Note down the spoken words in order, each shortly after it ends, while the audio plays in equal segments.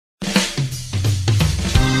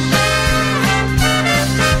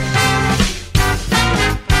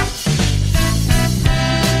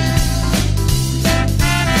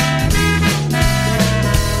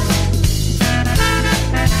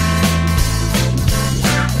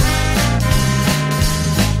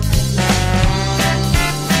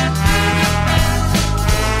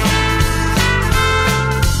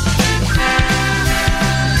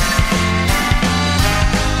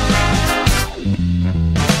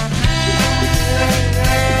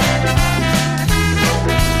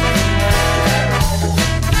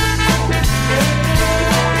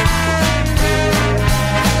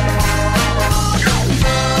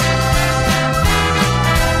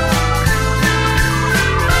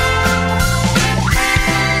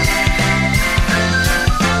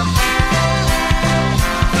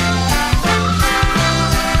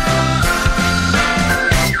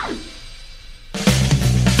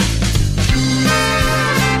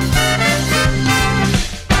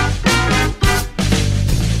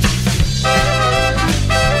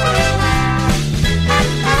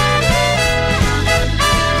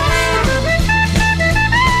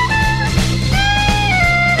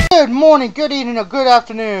Good morning, good evening, or good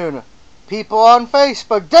afternoon, people on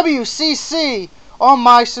Facebook, WCC, all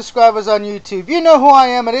my subscribers on YouTube. You know who I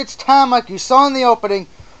am, and it's time, like you saw in the opening,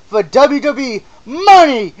 for WWE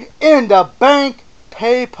Money in the Bank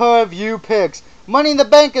pay-per-view picks. Money in the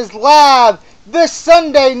Bank is live this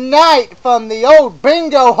Sunday night from the old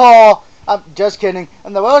bingo hall. I'm just kidding.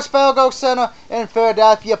 In the Wells Fargo Center in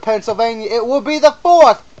Philadelphia, Pennsylvania. It will be the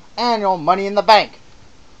 4th annual Money in the Bank.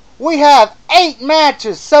 We have 8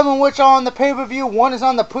 matches, 7 of which are on the pay-per-view, 1 is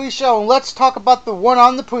on the pre-show, and let's talk about the one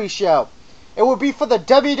on the pre-show. It will be for the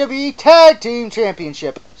WWE Tag Team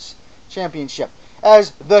Championship,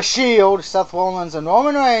 as The Shield, Seth Rollins and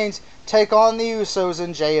Roman Reigns, take on the Usos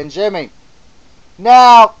and Jay and Jimmy.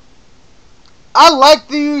 Now, I like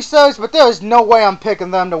the Usos, but there is no way I'm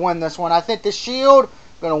picking them to win this one. I think The Shield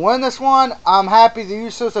going to win this one. I'm happy the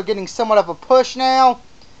Usos are getting somewhat of a push now,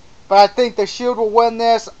 but I think The Shield will win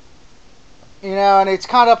this. You know, and it's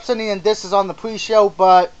kind of upsetting, and this is on the pre-show,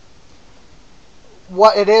 but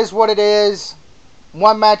what it is.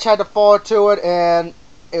 One match had to fall to it, and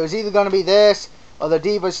it was either going to be this or the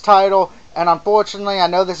Divas title. And unfortunately, I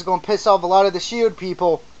know this is going to piss off a lot of the Shield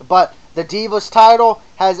people, but the Divas title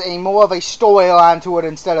has a more of a storyline to it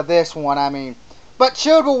instead of this one, I mean. But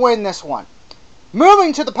Shield will win this one.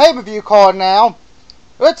 Moving to the pay-per-view card now,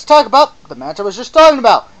 let's talk about the match I was just talking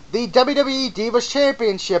about. The WWE Divas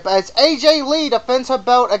Championship, as AJ Lee defends her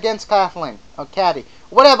belt against Kathleen, or Caddy,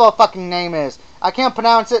 whatever her fucking name is. I can't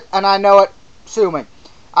pronounce it, and I know it. Sue me.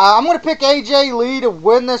 I'm going to pick AJ Lee to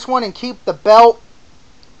win this one and keep the belt.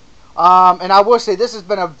 And I will say, this has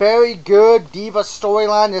been a very good Divas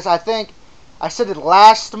storyline. I think I said it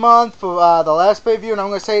last month for the last pay-per-view, and I'm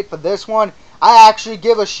going to say it for this one. I actually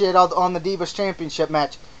give a shit on the Divas Championship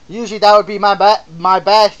match. Usually that would be my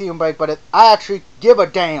bathroom break, but I actually give a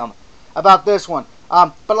damn about this one.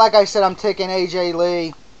 But like I said, I'm taking AJ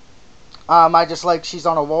Lee. I just like she's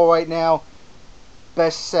on a roll right now.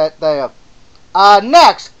 Best set there.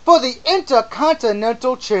 Next, for the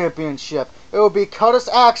Intercontinental Championship, it will be Curtis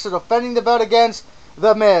Axel defending the belt against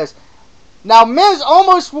The Miz. Now, Miz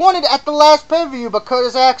almost won it at the last pay-per-view, but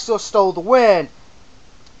Curtis Axel stole the win.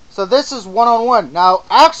 So this is one-on-one. Now,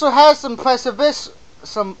 Axel has some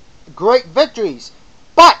great victories,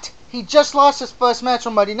 but he just lost his first match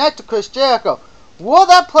on Monday night to Chris Jericho. Will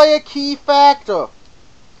that play a key factor,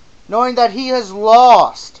 knowing that he has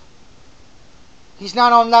lost? He's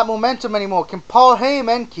not on that momentum anymore. Can Paul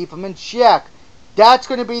Heyman keep him in check? That's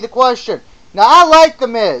going to be the question. Now, I like The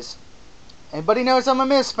Miz. Anybody knows I'm a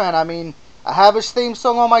Miz fan. I mean, I have his theme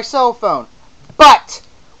song on my cell phone. But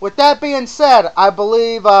with that being said, I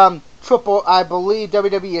believe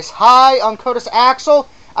WWE is high on Curtis Axel.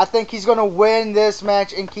 I think he's going to win this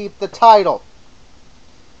match and keep the title.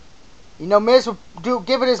 You know, Miz will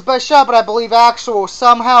give it his best shot, but I believe Axel will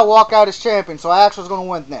somehow walk out as champion. So Axel's going to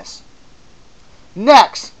win this.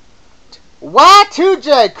 Next,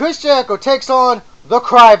 Y2J, Chris Jericho takes on the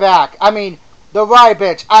Ryback.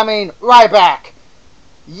 Ryback.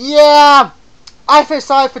 Yeah, I feel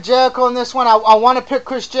sorry for Jericho in this one. I want to pick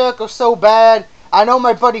Chris Jericho so bad. I know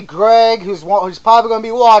my buddy Greg, who's probably going to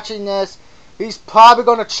be watching this, he's probably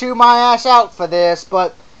going to chew my ass out for this,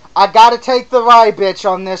 but I got to take the Ryback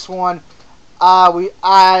on this one.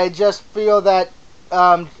 I just feel that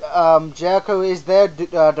Jericho is there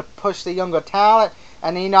to push the younger talent,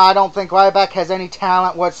 and you know, I don't think Ryback has any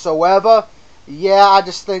talent whatsoever. Yeah, I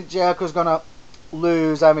just think Jericho's going to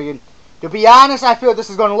lose. I mean, to be honest, I feel this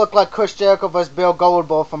is going to look like Chris Jericho versus Bill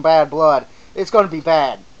Goldberg from Bad Blood. It's going to be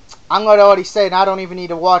bad. I'm going to already say, and I don't even need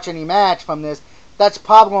to watch any match from this, that's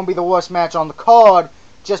probably going to be the worst match on the card,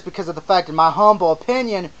 just because of the fact, in my humble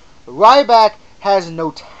opinion, Ryback has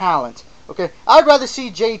no talent. Okay, I'd rather see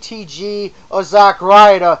JTG or Zack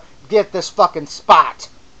Ryder get this fucking spot,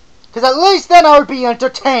 because at least then I would be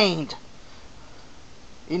entertained.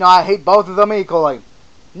 You know, I hate both of them equally.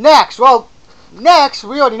 Next, we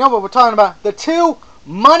already know what we're talking about. The 2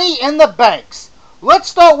 Money in the Banks. Let's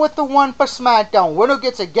start with the one for SmackDown. Winner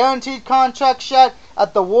gets a guaranteed contract shot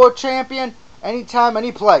at the World Champion anytime,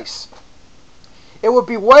 any place. It would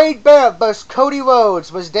be Wade Barrett versus Cody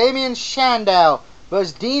Rhodes versus Damien Sandow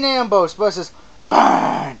versus Dean Ambrose versus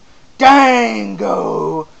Fandango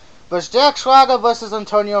versus Jack Swagger versus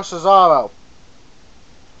Antonio Cesaro.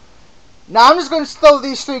 Now, I'm just going to throw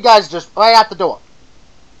these 3 guys just right out the door.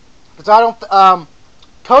 Because I don't...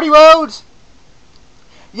 Cody Rhodes...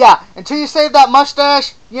 Yeah, until you save that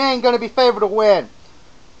mustache, you ain't going to be favored to win.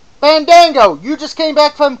 Fandango, you just came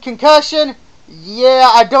back from concussion. Yeah,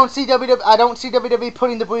 I don't see WWE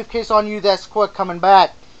putting the briefcase on you that's quick coming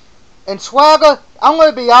back. And Swagger, I'm going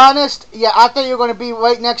to be honest. Yeah, I think you're going to be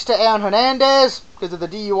right next to Aaron Hernandez. because of the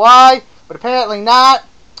DUI, but apparently not.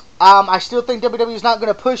 I still think WWE is not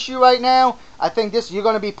going to push you right now. I think you're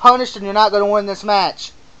going to be punished and you're not going to win this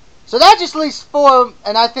match. So that just leaves 4,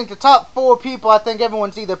 and I think the top 4 people I think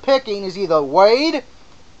everyone's either picking is either Wade,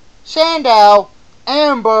 Sandow,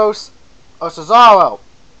 Ambrose, or Cesaro.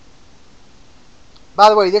 By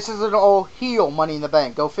the way, this is an all heel Money in the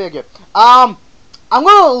Bank. Go figure. I'm going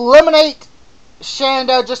to eliminate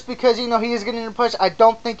Sandow just because, he is getting a push. I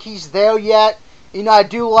don't think he's there yet. I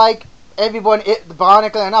do like everyone,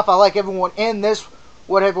 ironically enough, I like everyone in this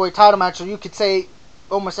World Heavyweight title match. So you could say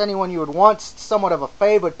almost anyone you would want somewhat of a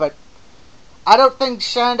favorite. But I don't think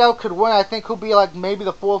Sandow could win. I think he'll be like maybe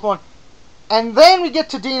the 4th one. And then we get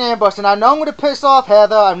to Dean Ambrose. And I know I'm going to piss off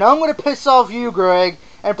Heather. I know I'm going to piss off you, Greg.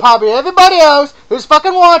 And probably everybody else who's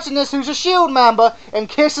fucking watching this, who's a Shield member, and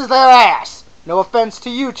kisses their ass. No offense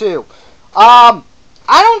to you two. I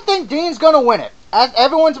don't think Dean's going to win it.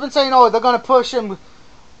 Everyone's been saying, oh, they're going to push him.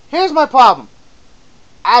 Here's my problem.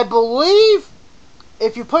 I believe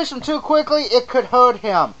if you push him too quickly, it could hurt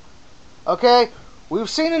him. Okay? We've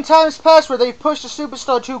seen in times past where they've pushed a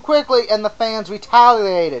superstar too quickly and the fans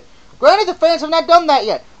retaliated. Granted, the fans have not done that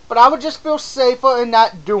yet, but I would just feel safer in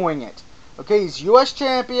not doing it. Okay, he's U.S.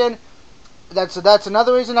 champion. That's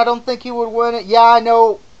another reason I don't think he would win it. Yeah, I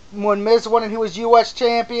know when Miz won and he was U.S.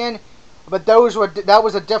 champion, but that was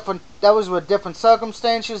with different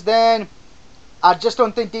circumstances then. I just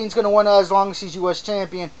don't think Dean's going to win it as long as he's U.S.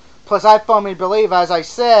 champion. Plus, I firmly believe, as I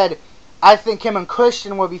said, I think him and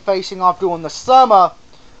Christian will be facing off during the summer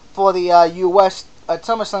for the U.S. at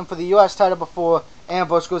SummerSlam for the U.S. title before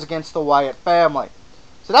Ambrose goes against the Wyatt family.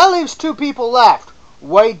 So that leaves 2 people left.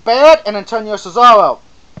 Wade Barrett and Antonio Cesaro.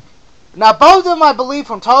 Now, both of them, I believe,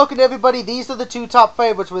 from talking to everybody, these are the 2 top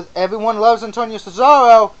favorites. With everyone loves Antonio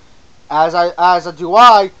Cesaro, as do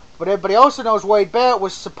I. But everybody also knows Wade Barrett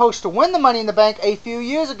was supposed to win the Money in the Bank a few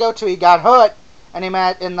years ago till he got hurt, and he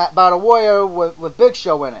met in that Battle Warrior with Big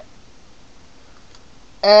Show in it.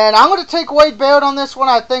 And I'm going to take Wade Barrett on this one.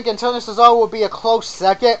 I think Antonio Cesaro will be a close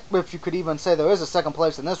second, if you could even say there is a second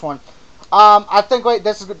place in this one. I think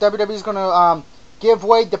WWE's going to give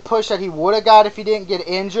Wade the push that he would have got if he didn't get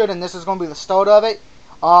injured, and this is going to be the start of it.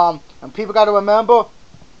 And people got to remember,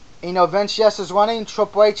 Vince Yes is running.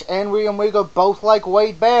 Triple H and William Regal both like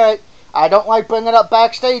Wade Barrett. I don't like bringing up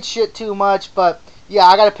backstage shit too much, but yeah,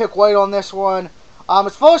 I got to pick Wade on this one.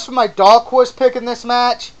 As far as for my dark horse pick in this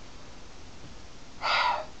match,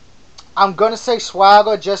 I'm going to say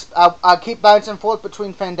Swagger. I keep bouncing forth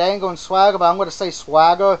between Fandango and Swagger, but I'm going to say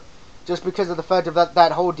Swagger. Just because of the fact of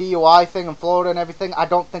that whole DUI thing in Florida and everything, I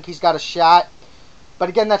don't think he's got a shot. But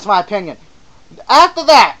again, that's my opinion. After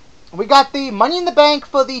that, we got the Money in the Bank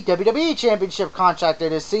for the WWE Championship contract.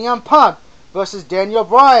 It is CM Punk versus Daniel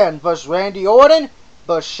Bryan versus Randy Orton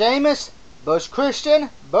versus Sheamus versus Christian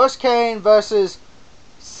versus Kane versus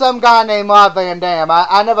some guy named Rob Van Dam.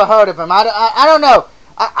 I never heard of him. I don't know.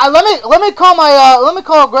 Let me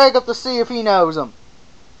call Greg up to see if he knows him.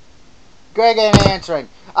 Greg ain't answering.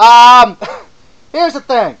 Here's the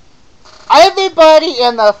thing. Everybody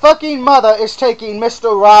and the fucking mother is taking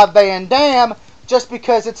Mr. Rob Van Dam just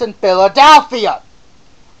because it's in Philadelphia.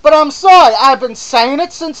 But I'm sorry, I've been saying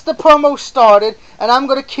it since the promo started, and I'm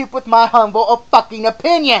going to keep with my humble fucking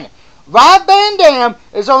opinion. Rob Van Dam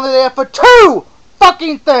is only there for 2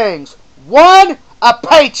 fucking things. 1, a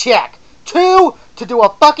paycheck. 2, to do a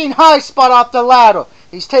fucking high spot off the ladder.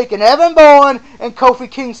 He's taking Evan Bourne and Kofi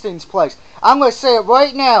Kingston's place. I'm going to say it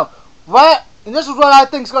right now. And this is what I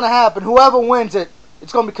think is going to happen. Whoever wins it,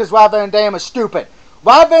 it's going to be because Rob Van Dam is stupid.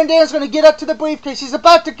 Rob Van Dam's going to get up to the briefcase. He's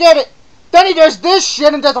about to get it. Then he does this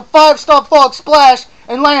shit and does a 5-star frog splash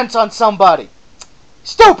and lands on somebody.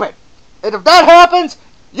 Stupid. And if that happens,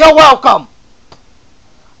 you're welcome.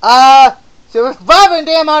 So with Rob Van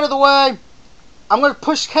Dam out of the way, I'm going to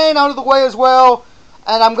push Kane out of the way as well.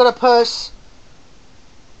 And I'm going to push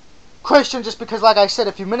Christian just because, like I said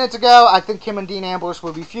a few minutes ago, I think him and Dean Ambrose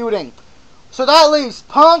will be feuding. So that leaves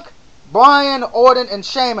Punk, Bryan, Orton, and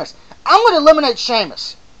Sheamus. I'm going to eliminate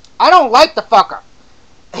Sheamus. I don't like the fucker.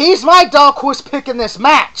 He's my dark horse pick in this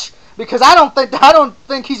match because I don't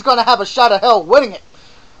think he's going to have a shot at hell winning it.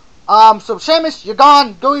 So Sheamus, you're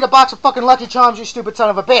gone. Go eat a box of fucking Lucky Charms, you stupid son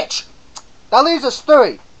of a bitch. That leaves us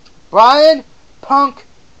 3. Bryan, Punk,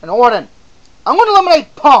 and Orton. I'm going to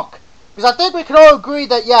eliminate Punk. Because I think we can all agree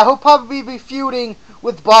that, yeah, he'll probably be feuding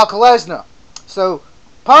with Brock Lesnar. So,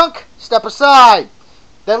 Punk, step aside.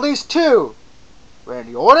 That leaves 2.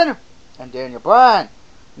 Randy Orton and Daniel Bryan.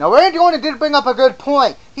 Now, Randy Orton did bring up a good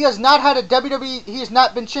point. He has not had a WWE, he has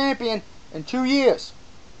not been champion in 2 years.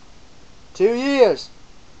 2 years.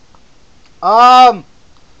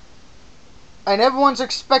 And everyone's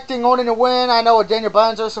expecting Orton to win. I know Daniel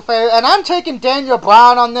Bryan's also favorite. And I'm taking Daniel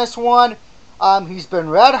Bryan on this one. He's been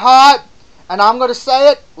red hot. And I'm going to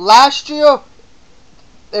say it. Last year,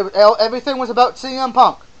 everything was about CM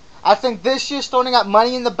Punk. I think this year, starting at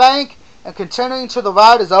Money in the Bank and continuing till the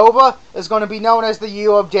ride is over, is going to be known as the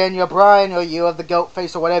year of Daniel Bryan or year of the goat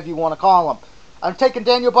face or whatever you want to call him. I'm taking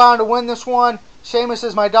Daniel Bryan to win this one. Sheamus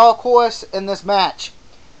is my dark horse in this match.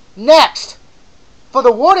 Next, for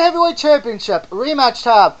the World Heavyweight Championship, rematch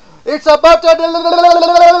time. It's Alberto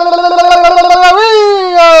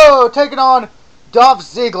taking on Dolph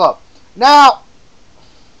Ziggler. Now,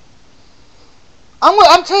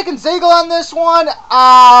 I'm taking Ziggler on this one.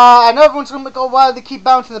 I know everyone's going to go, why do they keep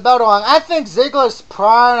bouncing the belt around? I think Ziggler's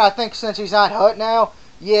prime. I think since he's not hurt now,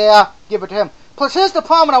 yeah, give it to him. Plus, here's the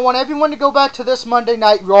problem. I want everyone to go back to this Monday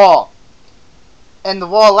Night Raw. And the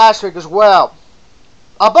Raw last week as well.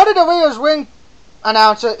 Alberto Del Rio's ring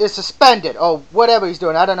announcer is suspended. Or whatever he's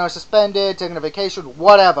doing. I don't know, suspended, taking a vacation,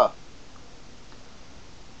 whatever.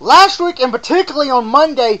 Last week, and particularly on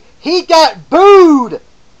Monday, he got booed.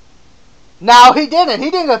 No, he didn't. He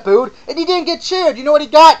didn't get booed, and he didn't get cheered. You know what he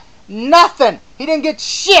got? Nothing. He didn't get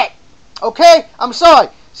shit. Okay? I'm sorry.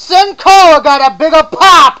 Sin Cara got a bigger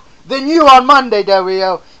pop than you on Monday, Del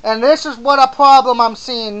Rio. And this is what a problem I'm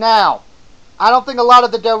seeing now. I don't think a lot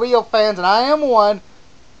of the Del Rio fans, and I am one,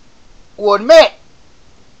 will admit.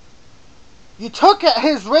 You took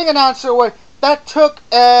his ring announcer away. That took,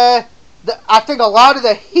 I think, a lot of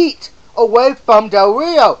the heat away from Del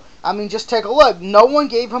Rio. I mean, just take a look. No one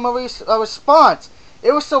gave him a response.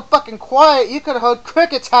 It was so fucking quiet, you could have heard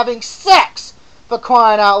crickets having sex, for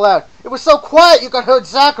crying out loud. It was so quiet, you could have heard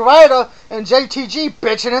Zack Ryder and JTG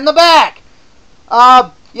bitching in the back.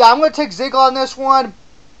 Yeah, I'm going to take Ziggler on this one.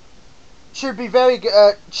 Should be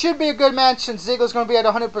should be a good match since Ziggler's going to be at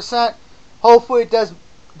 100%. Hopefully it does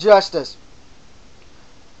justice.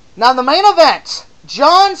 Now, the main event.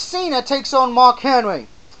 John Cena takes on Mark Henry.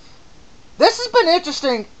 This has been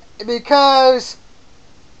interesting because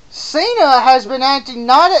Cena has been acting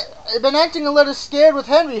a little scared with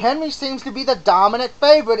Henry. Henry seems to be the dominant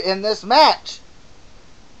favorite in this match.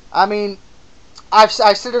 I mean, I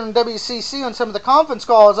sit in WCC on some of the conference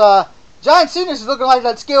calls. John Cena is looking like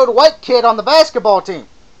that scared white kid on the basketball team.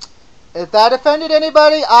 If that offended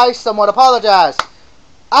anybody, I somewhat apologize.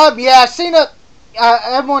 Yeah, Cena.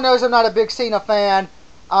 Everyone knows I'm not a big Cena fan.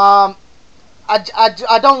 I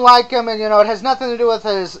don't like him, and you know it has nothing to do with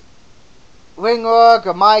his ring work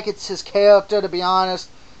or mic. It's his character, to be honest.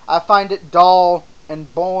 I find it dull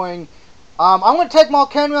and boring. I'm going to take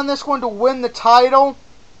Mark Henry on this one to win the title,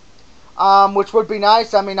 which would be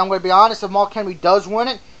nice. I mean, I'm going to be honest. If Mark Henry does win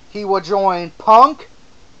it, he will join Punk,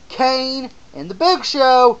 Kane, and the Big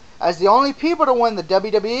Show as the only people to win the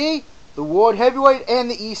WWE, the World Heavyweight,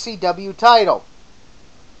 and the ECW title.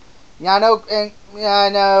 Yeah, I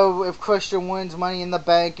know if Christian wins Money in the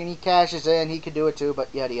Bank and he cashes in, he could do it too,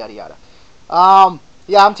 but yada, yada, yada.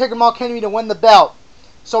 Yeah, I'm taking Mark Henry to win the belt.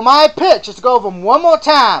 So my pitch is to go over them one more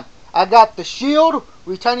time. I got the Shield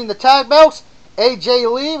retaining the tag belts,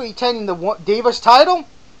 AJ Lee retaining the Divas title.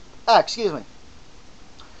 Excuse me.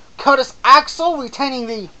 Curtis Axel retaining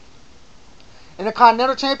the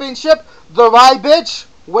Intercontinental Championship. The Ryback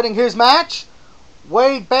winning his match.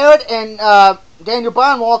 Wade Barrett and Daniel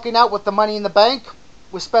Bryan walking out with the Money in the Bank,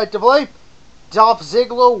 respectively. Dolph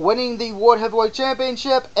Ziggler winning the World Heavyweight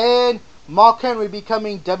Championship, and Mark Henry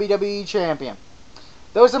becoming WWE Champion.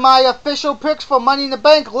 Those are my official picks for Money in the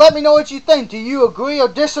Bank. Let me know what you think. Do you agree or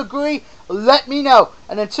disagree? Let me know.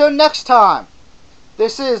 And until next time,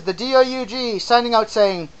 this is the DOUG signing out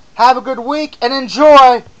saying, have a good week and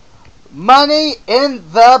enjoy Money in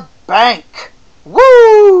the Bank.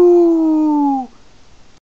 Woo!